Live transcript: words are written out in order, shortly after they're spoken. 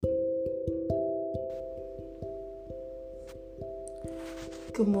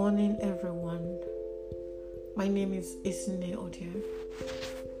Good morning, everyone. My name is Isine Odia,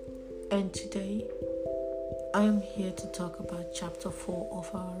 and today I am here to talk about Chapter 4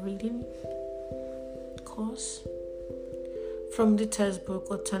 of our reading course from the textbook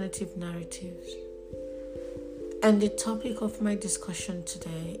Alternative Narratives. And the topic of my discussion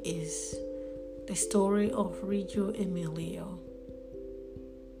today is the story of Reggio Emilia.